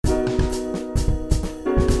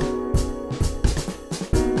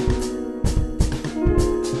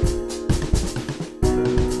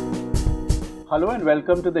Hello and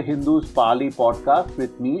welcome to the Hindus Pali podcast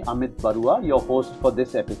with me, Amit Barua, your host for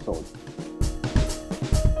this episode.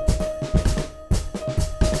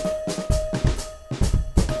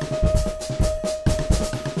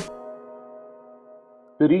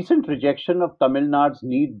 The recent rejection of Tamil Nadu's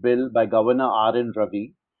NEET bill by Governor R.N.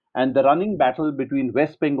 Ravi and the running battle between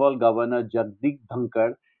West Bengal Governor Jagdeep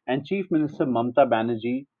Dhankar and Chief Minister Mamata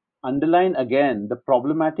Banerjee underline again the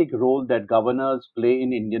problematic role that governors play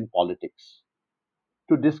in Indian politics.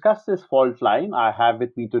 To discuss this fault line, I have with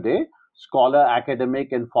me today scholar,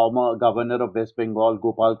 academic, and former Governor of West Bengal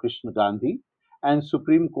Gopal Krishna Gandhi and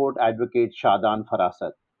Supreme Court Advocate Shadan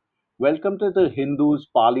Farasat. Welcome to the Hindus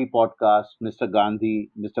Pali podcast, Mr.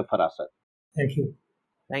 Gandhi, Mr. Farasat. Thank you.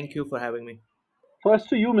 Thank you for having me. First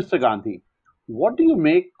to you, Mr. Gandhi. What do you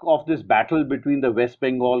make of this battle between the West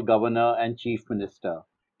Bengal governor and chief minister?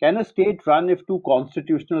 Can a state run if two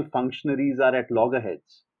constitutional functionaries are at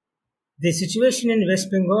loggerheads? The situation in West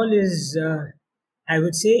Bengal is, I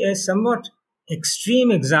would say, a somewhat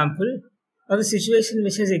extreme example of a situation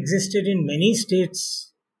which has existed in many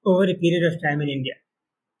states over a period of time in India,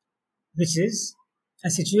 which is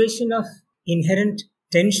a situation of inherent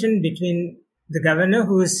tension between the governor,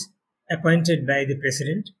 who is appointed by the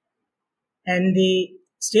president, and the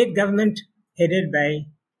state government headed by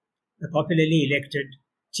the popularly elected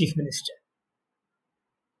chief minister.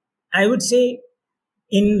 I would say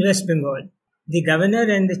in West Bengal, the governor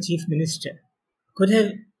and the chief minister could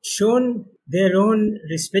have shown their own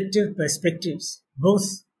respective perspectives,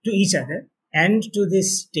 both to each other and to the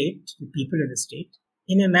state, the people of the state,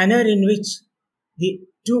 in a manner in which the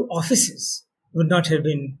two offices would not have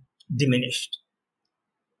been diminished.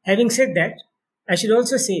 Having said that, I should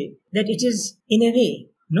also say that it is, in a way,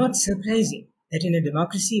 not surprising that in a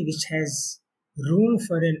democracy which has room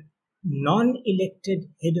for a non-elected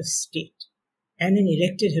head of state and an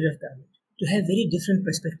elected head of government to have very different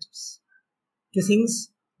perspectives to things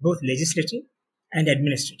both legislative and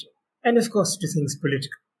administrative, and of course to things political.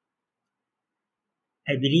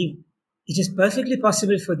 I believe it is perfectly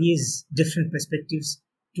possible for these different perspectives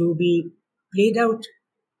to be played out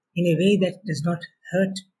in a way that does not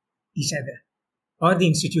hurt each other or the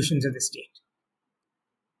institutions of the state.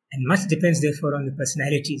 And much depends therefore on the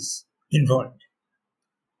personalities involved.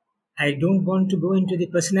 I don't want to go into the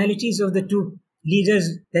personalities of the two leaders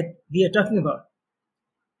that we are talking about.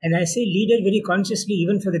 And I say leader very consciously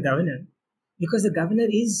even for the governor, because the governor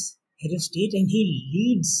is head of state and he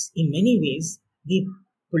leads in many ways the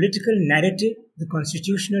political narrative, the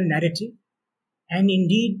constitutional narrative, and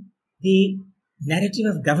indeed the narrative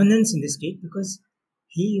of governance in the state, because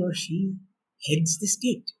he or she heads the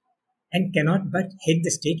state and cannot but head the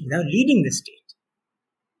state without leading the state.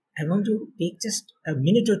 I want to take just a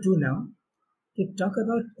minute or two now to talk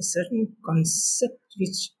about a certain concept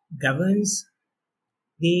which governs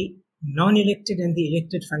the non-elected and the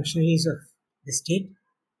elected functionaries of the state,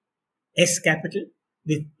 S capital,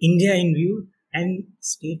 with India in view, and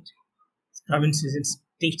state, provinces and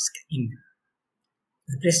states in view.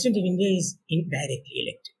 The President of India is indirectly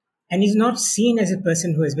elected and is not seen as a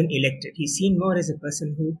person who has been elected. He's seen more as a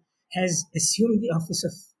person who has assumed the office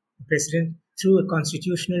of the President through a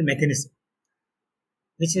constitutional mechanism,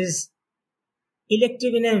 which is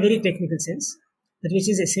elective in a very technical sense, but which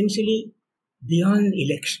is essentially beyond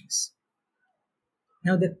elections.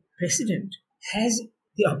 Now, the President has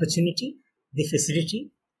the opportunity, the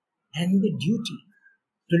facility, and the duty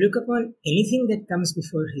to look upon anything that comes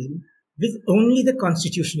before him with only the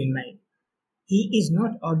Constitution in mind. He is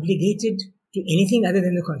not obligated to anything other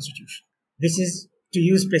than the Constitution, which is, to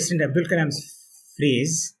use President Abdul Kalam's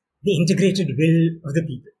phrase, the integrated will of the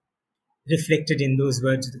people, reflected in those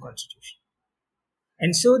words of the Constitution.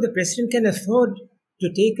 And so the President can afford to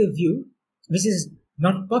take a view which is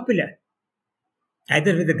not popular,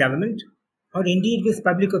 either with the government or indeed with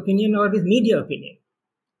public opinion or with media opinion.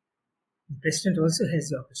 The President also has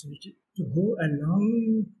the opportunity to go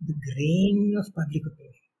along the grain of public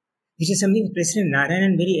opinion, which is something President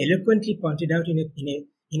Narayanan very eloquently pointed out in an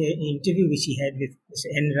interview which he had with Mr.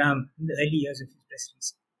 N. Ram in the early years of his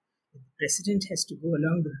presidency. The President has to go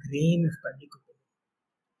along the grain of public opinion.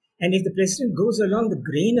 And if the President goes along the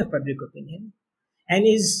grain of public opinion and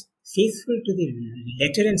is faithful to the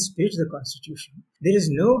letter and spirit of the Constitution, there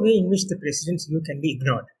is no way in which the President's view can be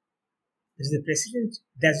ignored. If the President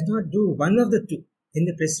does not do one of the two, then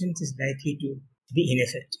the President is likely to be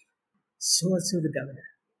ineffective. So also the governor.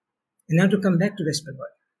 And now to come back to West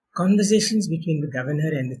Bengal. Conversations between the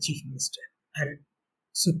governor and the chief minister are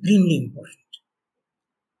supremely important.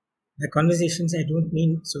 By conversations, I don't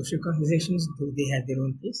mean social conversations, though they have their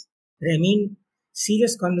own place, but I mean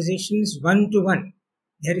serious conversations one to one.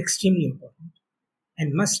 They are extremely important.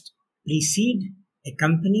 and must precede,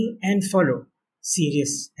 accompany, and follow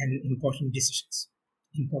serious and important decisions,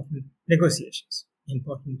 important negotiations,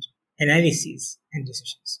 important analyses and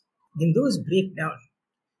decisions. When those break down,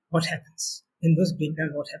 what happens? When those break down,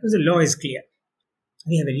 what happens? The law is clear.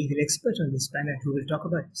 We have a legal expert on this panel who will talk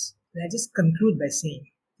about this. But I just conclude by saying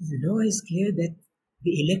the law is clear that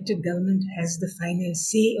the elected government has the final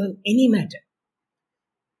say on any matter.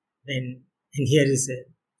 And here is a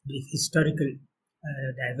brief historical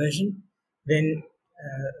diversion. When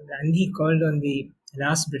Gandhi called on the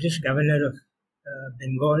last British governor of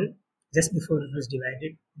Bengal, just before it was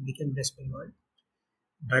divided, it became West Bengal.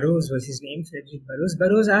 Burroughs was his name, Frederick Burroughs.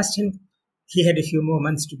 Burroughs asked him, he had a few more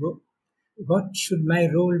months to go, what should my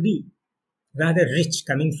role be? Rather rich,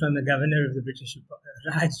 coming from a governor of the British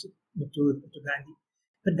Raj to Gandhi.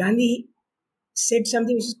 But Gandhi said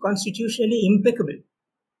something which is constitutionally impeccable.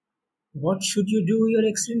 What should you do, Your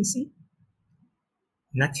Excellency?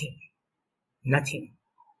 Nothing. Nothing.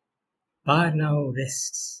 Power now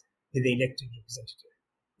rests with the elected representative.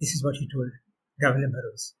 This is what he told Governor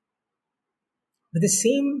Burroughs. But the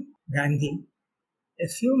same Gandhi, a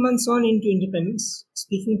few months on into independence,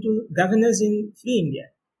 speaking to governors in Free India,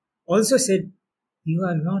 also said, you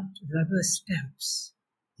are not rubber stamps.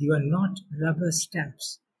 You are not rubber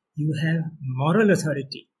stamps. You have moral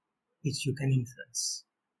authority which you can influence,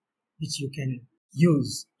 which you can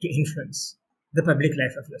use to influence the public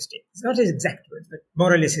life of your state. It's not his exact words, but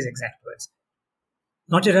more or less his exact words.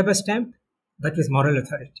 Not a rubber stamp, but with moral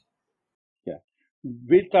authority. Yeah.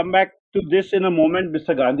 We'll come back to this in a moment,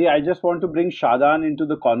 Mr. Gandhi. I just want to bring Shadan into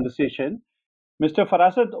the conversation. Mr.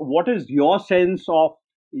 Farasat, what is your sense of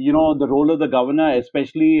the role of the governor?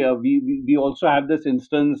 Especially, we also have this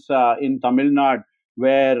instance in Tamil Nadu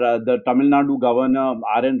where the Tamil Nadu governor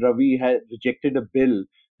R.N. Ravi has rejected a bill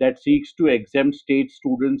that seeks to exempt state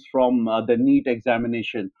students from the NEET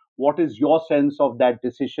examination. What is your sense of that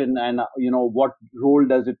decision, and what role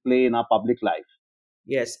does it play in our public life?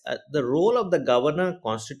 Yes, the role of the governor,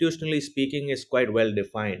 constitutionally speaking, is quite well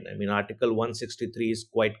defined. I mean, Article 163 is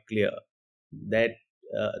quite clear that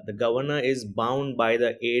the governor is bound by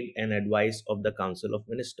the aid and advice of the Council of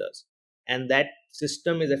Ministers. And that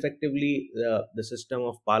system is effectively the system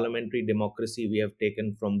of parliamentary democracy we have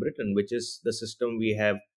taken from Britain, which is the system we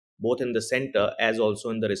have both in the center as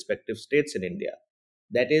also in the respective states in India.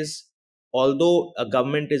 That is, although a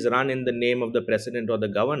government is run in the name of the president or the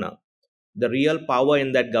governor, the real power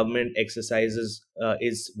in that government exercises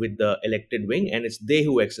is with the elected wing, and it's they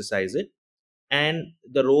who exercise it. And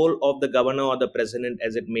the role of the governor or the president,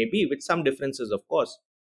 as it may be, with some differences, of course,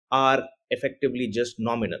 are effectively just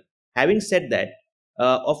nominal. Having said that,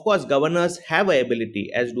 of course, governors have a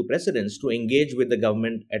ability, as do presidents, to engage with the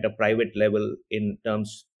government at a private level in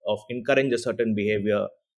terms of encouraging a certain behavior,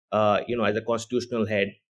 as a constitutional head,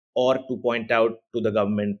 or to point out to the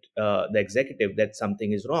government, the executive, that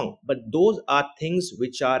something is wrong. But those are things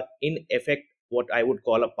which are in effect what I would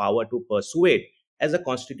call a power to persuade as a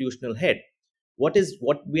constitutional head. What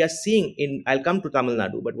we are seeing in, I'll come to Tamil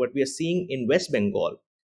Nadu, but what we are seeing in West Bengal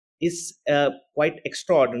is quite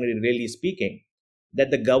extraordinary, really speaking, that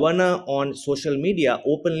the governor on social media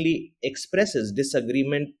openly expresses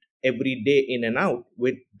disagreement every day in and out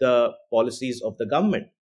with the policies of the government.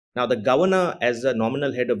 Now, the governor, as a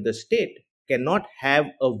nominal head of the state, cannot have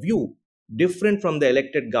a view different from the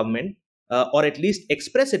elected government, or at least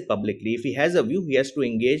express it publicly. If he has a view, he has to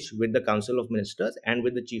engage with the Council of Ministers and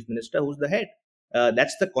with the Chief Minister, who's the head.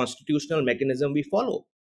 That's the constitutional mechanism we follow.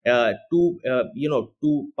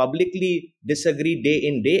 To publicly disagree day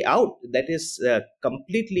in day out, that is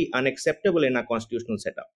completely unacceptable in our constitutional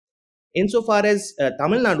setup. Insofar as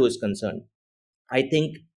Tamil Nadu is concerned, I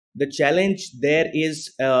think the challenge there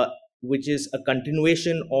is, which is a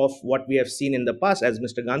continuation of what we have seen in the past, as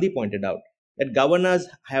Mr. Gandhi pointed out, that governors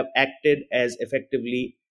have acted as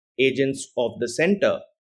effectively agents of the center,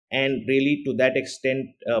 and really to that extent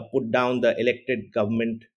put down the elected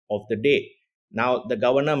government of the day. Now, the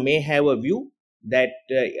governor may have a view that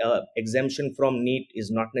exemption from NEET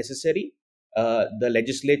is not necessary. The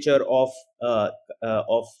legislature of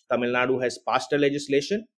Tamil Nadu has passed a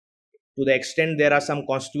legislation. To the extent there are some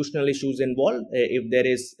constitutional issues involved, if there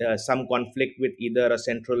is some conflict with either a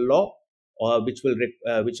central law or which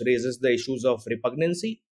raises the issues of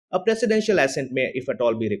repugnancy, a presidential assent may, if at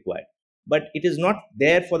all, be required. But it is not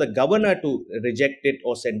there for the governor to reject it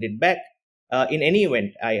or send it back. In any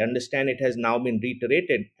event, I understand it has now been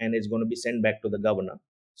reiterated and is going to be sent back to the governor.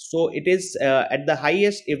 So it is at the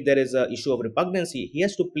highest, if there is an issue of repugnancy, he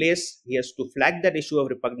has to flag that issue of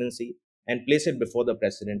repugnancy and place it before the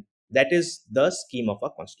president. That is the scheme of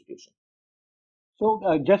our constitution. So,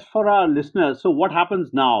 just for our listeners, so what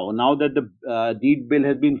happens now? Now that the deed bill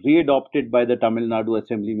has been readopted by the Tamil Nadu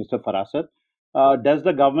Assembly, Mr. Farasat, does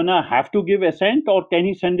the governor have to give assent, or can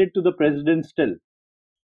he send it to the president still?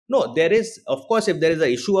 No, there is, of course, if there is an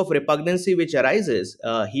issue of repugnancy which arises,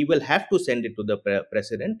 he will have to send it to the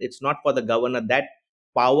president. It's not for the governor. That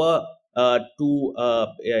power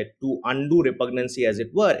to undo repugnancy, as it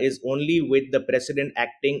were, is only with the president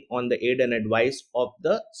acting on the aid and advice of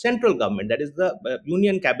the central government, that is the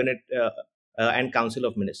union cabinet and council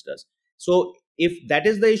of ministers. So, if that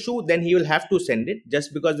is the issue, then he will have to send it.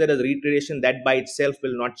 Just because there is reiteration, that by itself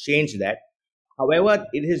will not change that. However,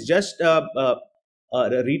 it is just the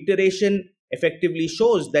reiteration effectively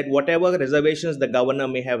shows that whatever reservations the governor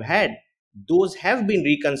may have had, those have been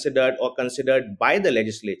reconsidered or considered by the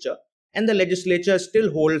legislature, and the legislature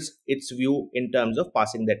still holds its view in terms of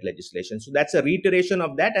passing that legislation. So that's a reiteration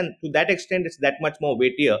of that, and to that extent, it's that much more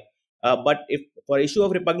weightier. But if for issue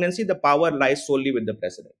of repugnancy, the power lies solely with the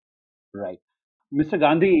president. Right. Mr.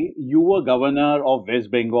 Gandhi, you were governor of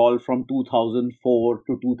West Bengal from 2004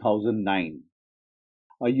 to 2009.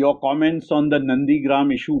 Your comments on the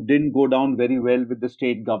Nandigram issue didn't go down very well with the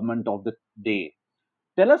state government of the day.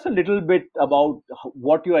 Tell us a little bit about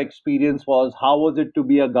what your experience was. How was it to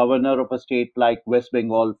be a governor of a state like West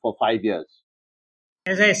Bengal for 5 years?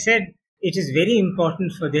 As I said, it is very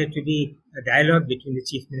important for there to be a dialogue between the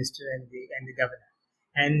chief minister and the governor.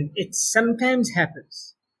 And it sometimes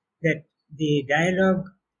happens that the dialogue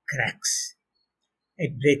cracks,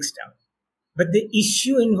 it breaks down. But the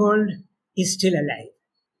issue involved is still alive.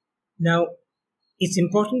 Now, it's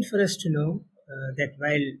important for us to know that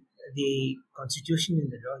while the constitution and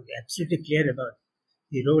the law is absolutely clear about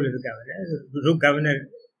the role of the governor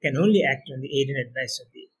can only act on the aid and advice of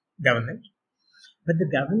the government, but the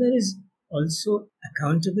governor is also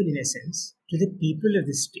accountable in a sense to the people of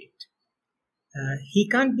the state. He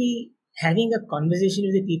can't be having a conversation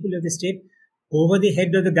with the people of the state over the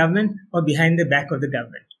head of the government or behind the back of the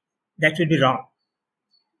government. That would be wrong.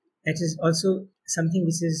 That is also something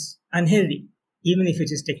which is unhealthy, even if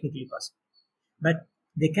it is technically possible. But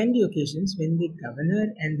there can be occasions when the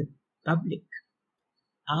governor and the public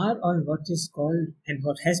are on what is called and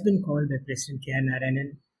what has been called by President K. R.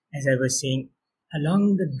 Narayanan, as I was saying,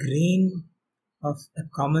 along the grain of a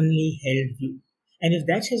commonly held view. And if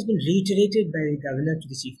that has been reiterated by the governor to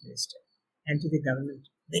the chief minister and to the government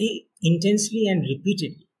very intensely and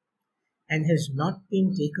repeatedly and has not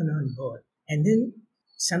been taken on board, and then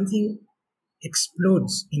something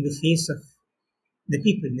explodes in the face of the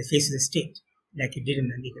people, in the face of the state, like it did in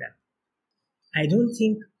Nandigram, I don't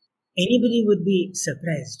think anybody would be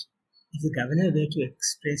surprised if the governor were to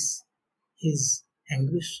express his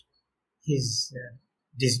anguish, his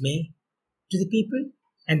dismay to the people,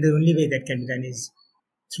 and the only way that can be done is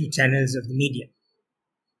through channels of the media.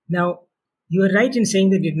 Now, you are right in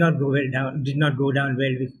saying that did not go down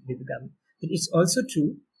well with the government, but it's also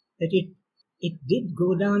true that it did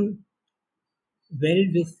go down well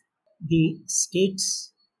with the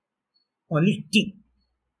state's polity,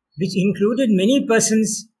 which included many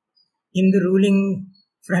persons in the ruling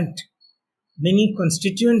front, many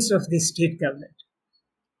constituents of the state government,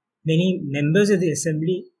 many members of the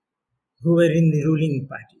assembly who were in the ruling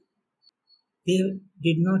party. They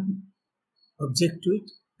did not object to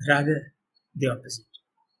it, rather the opposite.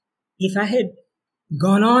 If I had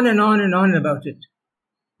gone on and on and on about it,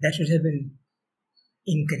 that would have been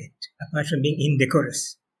incorrect, apart from being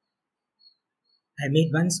indecorous. I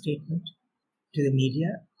made one statement to the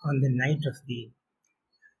media on the night of the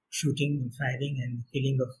shooting and firing and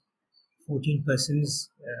killing of 14 persons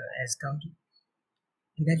as counted.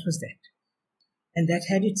 And that was that. And that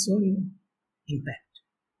had its own impact.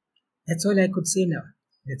 That's all I could say now.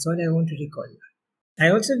 That's all I want to recall. I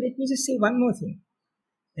also, let me just say one more thing,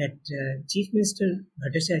 that Chief Minister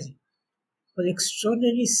Bhattacharya was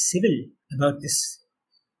extraordinarily civil about this.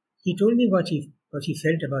 He told me what he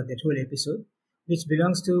felt about that whole episode, which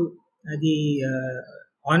belongs to the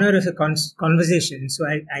honor of a conversation. So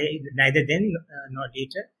I neither then nor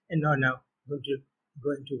later and nor now going to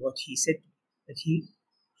go into what he said. But he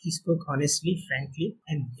spoke honestly, frankly,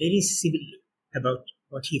 and very civilly about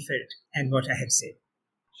what he felt and what I had said.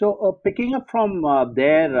 So, picking up from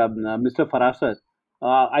there, Mr. Farasat,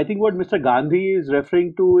 I think what Mr. Gandhi is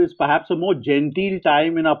referring to is perhaps a more genteel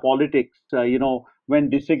time in our politics, when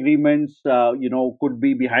disagreements, could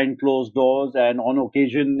be behind closed doors and on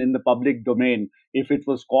occasion in the public domain if it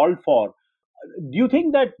was called for. Do you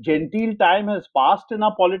think that genteel time has passed in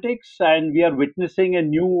our politics and we are witnessing a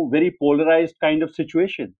new, very polarized kind of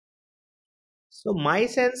situation? So my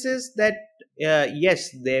sense is that yes,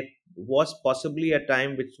 there was possibly a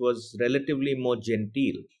time which was relatively more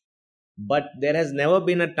genteel, but there has never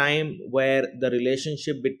been a time where the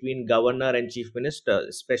relationship between governor and chief minister,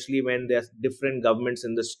 especially when there's different governments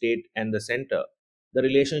in the state and the center, the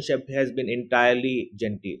relationship has been entirely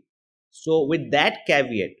genteel. So with that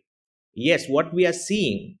caveat, yes, what we are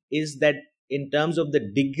seeing is that in terms of the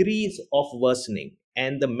degrees of worsening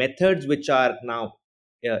and the methods which are now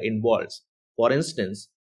involved, for instance,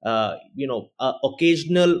 a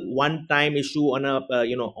occasional one time issue on a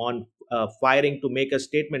on firing to make a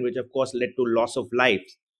statement, which of course led to loss of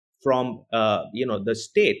lives from the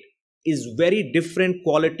state, is very different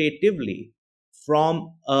qualitatively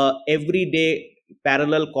from everyday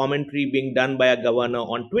parallel commentary being done by a governor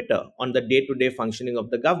on Twitter on the day to day functioning of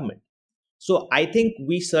the government. So I think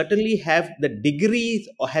we certainly have the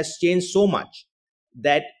degree has changed so much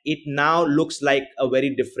that it now looks like a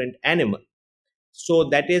very different animal. So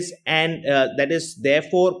that is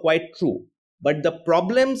therefore quite true. But the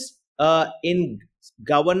problems in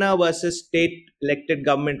governor versus state elected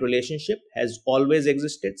government relationship has always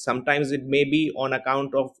existed. Sometimes it may be on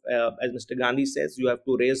account of, as Mr. Gandhi says, you have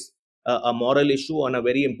to raise a moral issue on a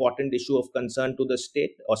very important issue of concern to the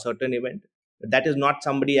state or certain event. That is not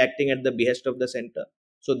somebody acting at the behest of the center.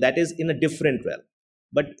 So that is in a different realm.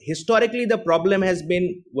 But historically, the problem has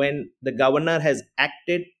been when the governor has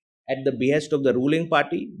acted at the behest of the ruling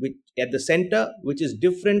party, which at the center, which is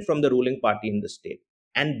different from the ruling party in the state.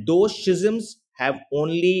 And those schisms have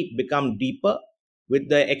only become deeper with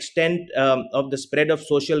the extent of the spread of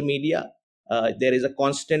social media. There is a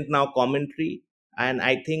constant now commentary, and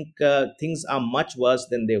I think things are much worse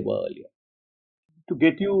than they were earlier. To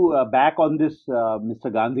get you back on this,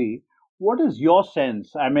 Mr. Gandhi, what is your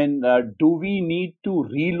sense? I mean, do we need to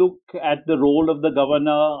relook at the role of the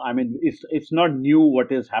governor? I mean, it's not new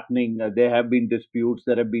what is happening. There have been disputes,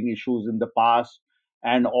 there have been issues in the past,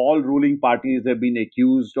 and all ruling parties have been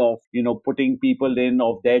accused of, putting people in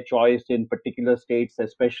of their choice in particular states,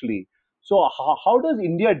 especially. So, how does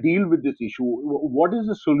India deal with this issue? What is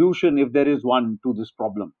the solution, if there is one, to this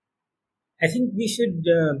problem? I think we should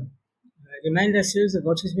remind ourselves of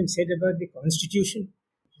what has been said about the Constitution.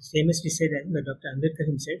 It was famously said by Dr. Ambedkar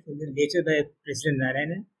himself, and then later by President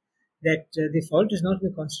Narayana, that the fault is not in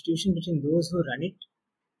the Constitution but in those who run it.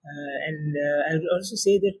 And I would also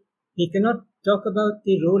say that we cannot talk about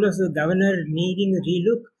the role of the governor needing a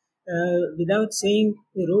relook without saying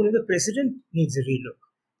the role of the president needs a relook.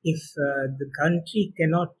 If the country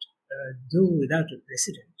cannot do without a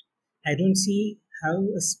president, I don't see how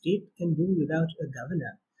a state can do without a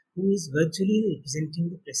governor who is virtually representing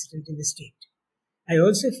the president in the state. I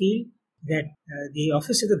also feel that the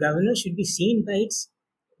office of the governor should be seen by its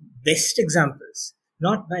best examples,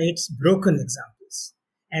 not by its broken examples.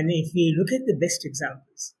 And if we look at the best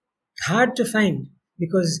examples, hard to find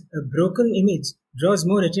because a broken image draws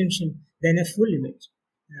more attention than a full image.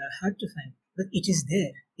 Hard to find, but it is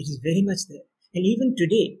there. It is very much there. And even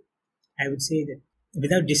today, I would say that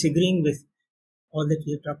without disagreeing with all that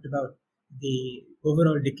we have talked about, the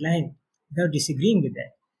overall decline, without disagreeing with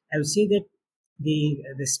that, I would say that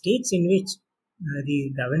the states in which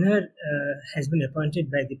the governor has been appointed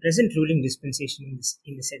by the present ruling dispensation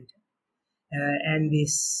in the center, and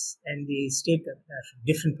the state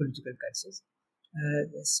different political cultures,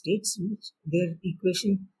 the states in which their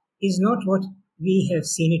equation is not what we have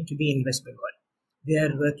seen it to be in West Bengal. They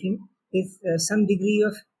are working with some degree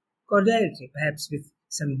of cordiality, perhaps with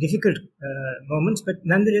some difficult moments, but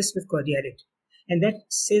nonetheless with cordiality, and that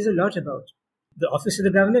says a lot about the office of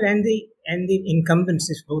the governor and the incumbents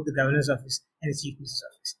of both the governor's office and the chief minister's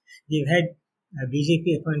office. We've had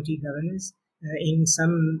BJP appointee governors in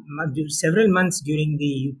several months during the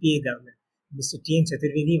UPA government. Mr. T. N.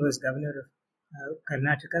 Chaturvedi was governor of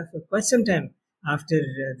Karnataka for quite some time after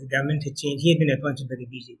the government had changed. He had been appointed by the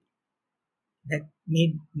BJP. That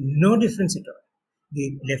made no difference at all.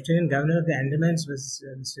 The lieutenant governor of the Andamans was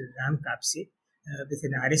Mr. Ram Kapse, with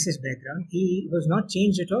an RSS background. He was not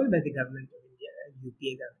changed at all by the government of India,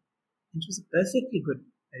 UPA government. It was a perfectly good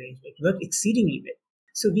arrangement. It worked exceedingly well.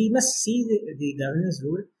 So we must see the governor's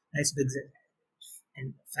role as big.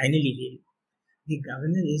 And finally, really, the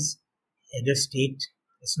governor is head of state.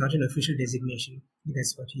 It's not an official designation.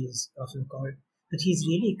 That's what he is often called. But he's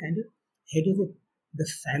really kind of head of the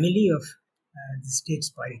family of the state's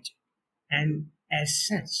polity. And as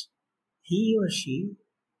such, he or she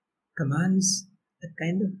commands a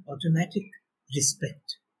kind of automatic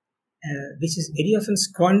respect, which is very often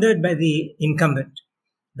squandered by the incumbent,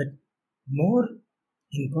 but more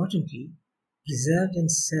importantly, preserved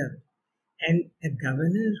and served. And a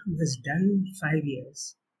governor who has done 5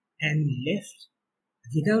 years and left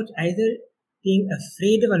without either being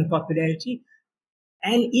afraid of unpopularity,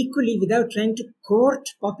 and equally without trying to court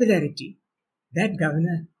popularity, that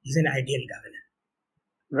governor is an ideal governor.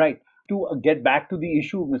 Right. To get back to the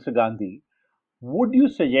issue, Mr. Gandhi, would you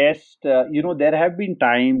suggest, there have been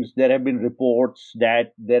times, there have been reports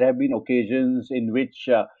that there have been occasions in which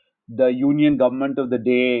the union government of the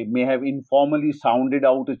day may have informally sounded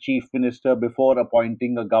out a chief minister before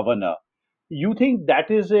appointing a governor. You think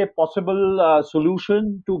that is a possible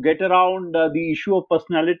solution to get around the issue of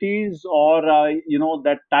personalities, or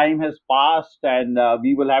that time has passed and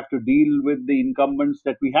we will have to deal with the incumbents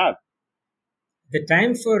that we have? The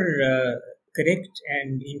time for correct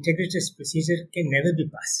and integritous procedure can never be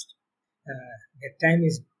past. That time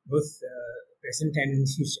is both present and in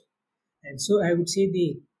future. And so I would say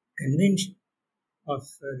the convention of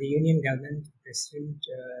the union government, the president,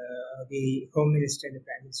 the home minister, and the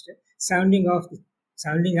prime minister, sounding out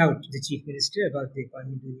the chief minister about the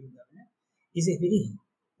appointment of the union governor, is a very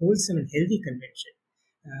wholesome and healthy convention.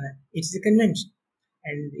 It is a convention,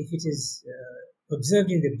 and if it is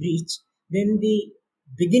observed in the breach, then the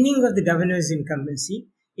beginning of the governor's incumbency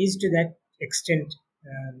is to that extent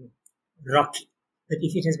rocky. But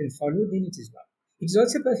if it has been followed, then it is not. It is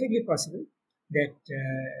also perfectly possible that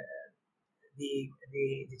the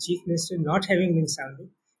chief minister, not having been sounded,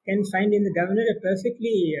 can find in the governor a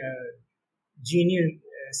perfectly genial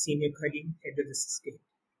senior colleague, head of the state,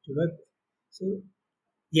 to work with. So,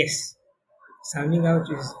 yes, sounding out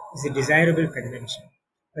is a desirable convention.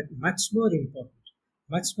 But much more important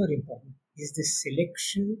is the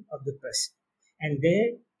selection of the person. And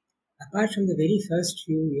there, apart from the very first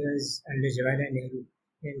few years under Jawaharlal Nehru,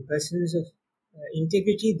 when persons of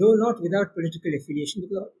integrity, though not without political affiliation,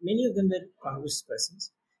 because many of them were Congress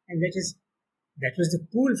persons, and that was the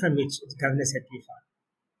pool from which the governors had to be found.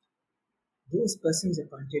 Those persons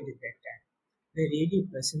appointed at that time were really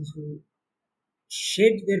persons who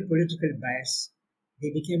shed their political bias.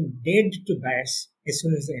 They became dead to bias as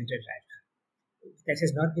soon as they entered Rajghat. That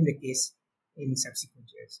has not been the case in subsequent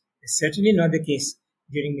years. It's certainly not the case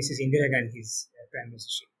during Mrs. Indira Gandhi's prime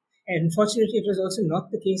ministership. And unfortunately, it was also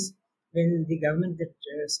not the case when the government that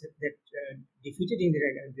defeated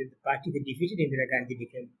Indira Gandhi, the party that defeated Indira Gandhi,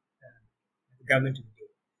 became the government of the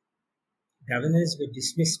day. Governors were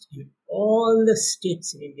dismissed in all the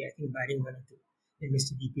states in India, I think barring one or two, when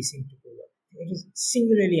Mr. V.P. Singh took over. It was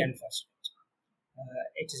singularly unfortunate.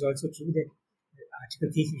 It is also true that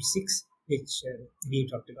Article 356, which we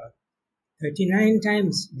talked about, 39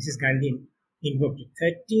 times Mrs. Gandhi invoked it.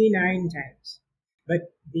 39 times.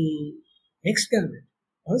 But the next government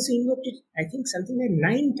also invoked it, I think, something like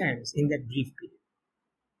 9 times in that brief period.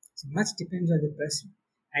 So much depends on the person.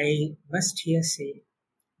 I must here say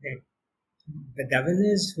that the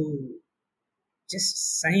governors who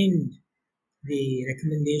just signed the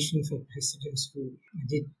recommendation for presidents who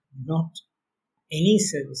did not any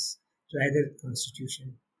service to either the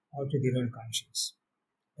constitution or to their own conscience.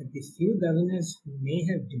 But the few governors who may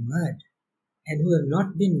have demurred and who have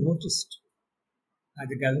not been noticed are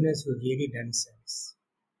the governors who have really done service.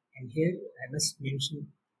 And here I must mention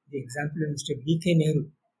the example of Mr. B.K.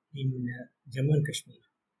 Nehru in Jammu and Kashmir.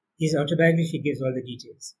 His autobiography gives all the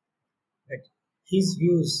details. But his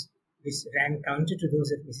views, which ran counter to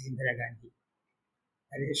those of Mrs. Indira Gandhi,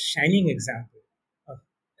 are a shining example of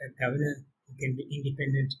a governor who can be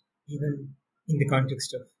independent even in the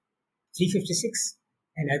context of 356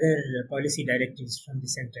 and other policy directives from the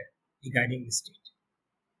center regarding the state.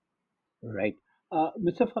 Right.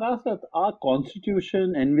 Mr. Farasat, our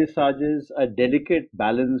constitution envisages a delicate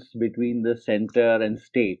balance between the center and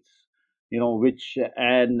states, which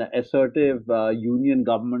an assertive union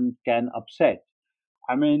government can upset.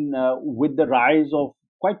 I mean, with the rise of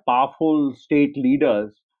quite powerful state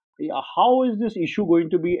leaders, how is this issue going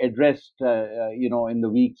to be addressed, in the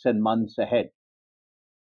weeks and months ahead?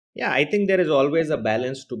 Yeah, I think there is always a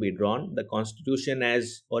balance to be drawn. The constitution,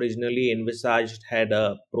 as originally envisaged, had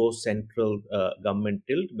a pro-central government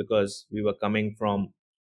tilt because we were coming from,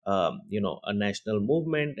 a national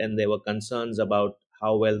movement, and there were concerns about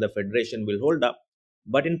how well the federation will hold up.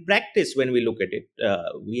 But in practice, when we look at it,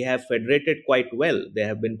 we have federated quite well. There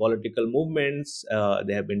have been political movements,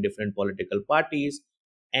 there have been different political parties,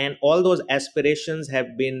 and all those aspirations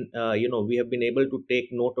have been, we have been able to take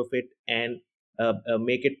note of it and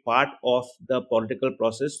make it part of the political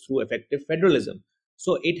process through effective federalism.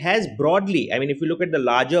 So it has broadly, I mean, if you look at the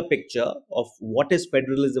larger picture of what is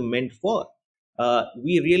federalism meant for,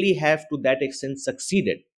 we really have to that extent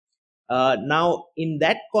succeeded. Now, in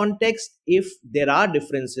that context, if there are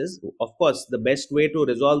differences, of course, the best way to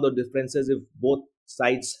resolve the differences if both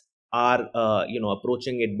sides are,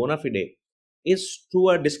 approaching it bona fide, is through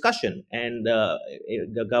a discussion, and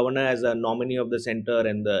the governor, as a nominee of the center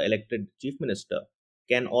and the elected chief minister,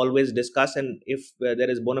 can always discuss, and if there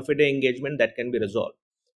is bona fide engagement, that can be resolved.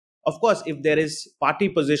 Of course, if there is party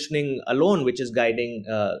positioning alone which is guiding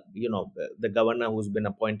the governor who's been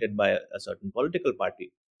appointed by a certain political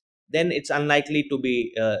party, then it's unlikely to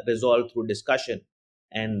be resolved through discussion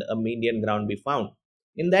and a median ground be found.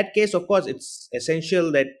 In that case, of course, it's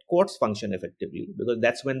essential that courts function effectively, because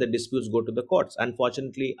that's when the disputes go to the courts.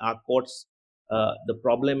 Unfortunately, our courts, the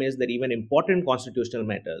problem is that even important constitutional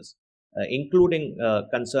matters, including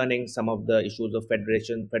concerning some of the issues of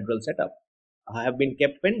federal setup, have been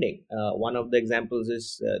kept pending. One of the examples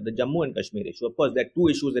is the Jammu and Kashmir issue. Of course, there are two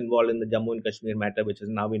issues involved in the Jammu and Kashmir matter, which has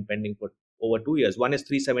now been pending for over 2 years. One is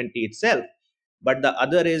 370 itself, but the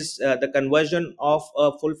other is the conversion of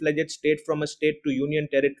a full-fledged state from a state to union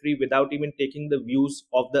territory without even taking the views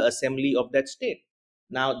of the assembly of that state.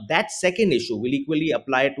 Now, that second issue will equally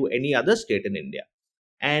apply to any other state in India,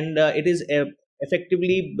 and it is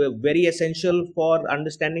effectively very essential for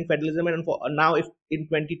understanding federalism. And for now, if in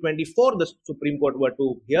 2024 the Supreme Court were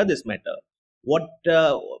to hear this matter, what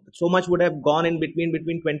so much would have gone in between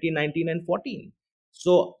 2019 and 14.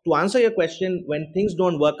 So, to answer your question, when things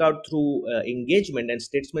don't work out through engagement and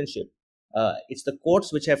statesmanship, it's the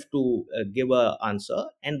courts which have to give a answer,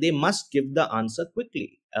 and they must give the answer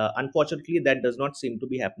quickly. Unfortunately, that does not seem to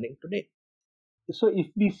be happening today. So if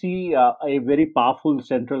we see a very powerful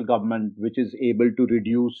central government which is able to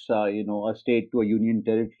reduce, a state to a union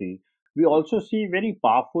territory, we also see very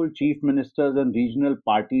powerful chief ministers and regional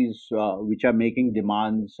parties which are making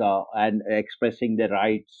demands and expressing their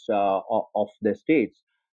rights of their states.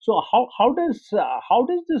 So how does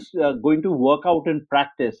this going to work out in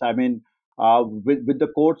practice? I mean, with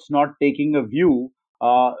the courts not taking a view,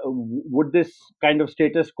 would this kind of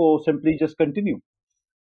status quo simply just continue?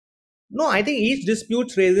 No, I think each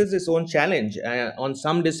dispute raises its own challenge. On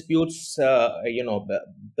some disputes,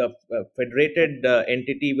 the federated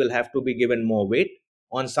entity will have to be given more weight.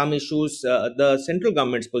 On some issues, the central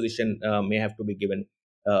government's position may have to be given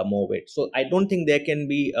more weight. So I don't think there can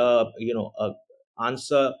be a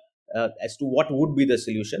answer as to what would be the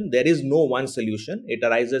solution. There is no one solution. It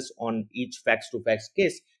arises on each facts to facts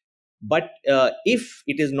case. But if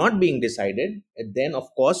it is not being decided, then of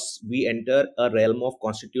course we enter a realm of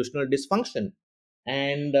constitutional dysfunction.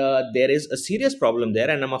 And there is a serious problem there.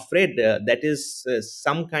 And I'm afraid that is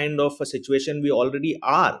some kind of a situation we already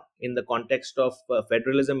are in the context of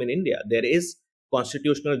federalism in India. There is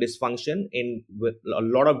constitutional dysfunction in with a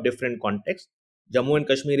lot of different contexts. Jammu and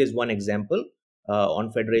Kashmir is one example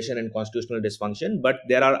on federation and constitutional dysfunction, but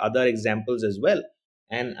there are other examples as well.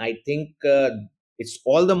 And I think it's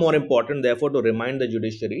all the more important, therefore, to remind the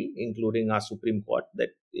judiciary, including our Supreme Court, that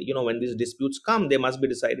when these disputes come, they must be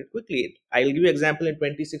decided quickly. I'll give you an example. In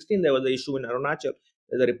 2016, there was an issue in Arunachal.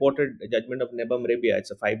 There's a reported judgment of Nebam Rebia.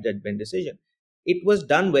 It's a 5-judge decision. It was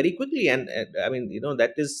done very quickly, and I mean,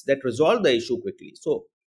 that resolved the issue quickly. So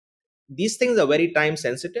these things are very time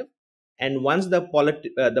sensitive, and once the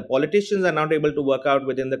politicians are not able to work out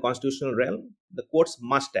within the constitutional realm, the courts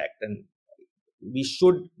must act, and we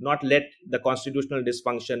should not let the constitutional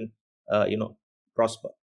dysfunction prosper.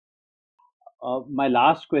 My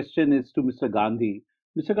last question is to Mr. Gandhi.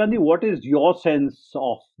 Mr. Gandhi, what is your sense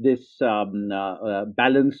of this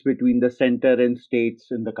balance between the center and states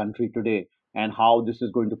in the country today, and how this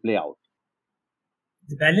is going to play out?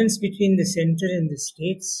 The balance between the center and the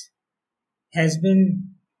states has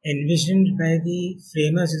been envisioned by the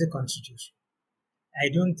framers of the constitution. I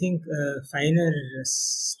don't think a finer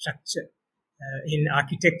structure in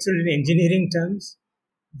architectural and engineering terms,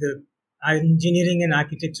 the engineering and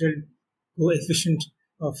architectural coefficient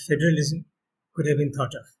of federalism could have been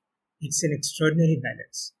thought of. It's an extraordinary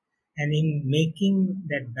balance. And in making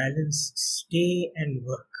that balance stay and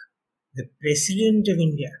work, the President of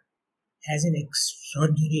India has an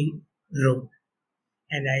extraordinary role.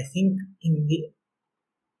 And I think in the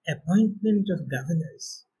appointment of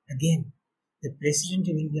governors, again, the President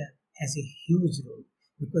of India has a huge role,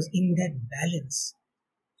 because in that balance,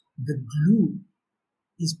 the glue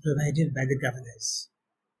is provided by the governors.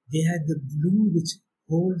 They are the glue which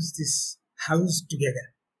holds this house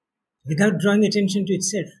together without drawing attention to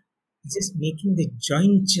itself. It's just making the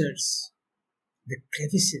jointures, the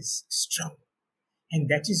crevices strong. And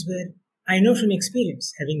that is where I know from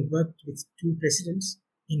experience, having worked with two presidents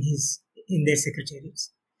in their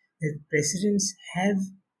secretariats, that presidents have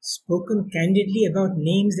spoken candidly about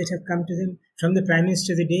names that have come to them from the Prime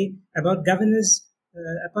Minister of the day, about governors'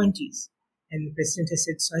 appointees. And the President has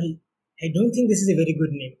said, sorry, I don't think this is a very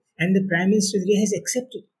good name. And the Prime Minister of the day has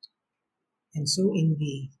accepted it. And so in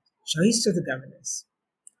the choice of the governors,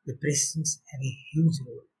 the presidents have a huge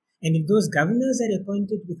role. And if those governors are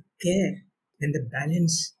appointed with care, then the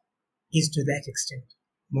balance is to that extent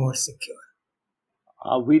more secure.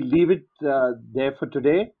 We leave it there for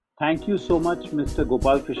today. Thank you so much, Mr.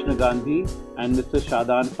 Gopal Krishna Gandhi and Mr.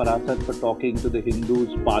 Shadan Farasat, for talking to the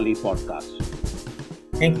Hindus Pali podcast.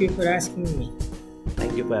 Thank you for asking me.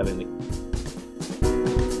 Thank you for having me.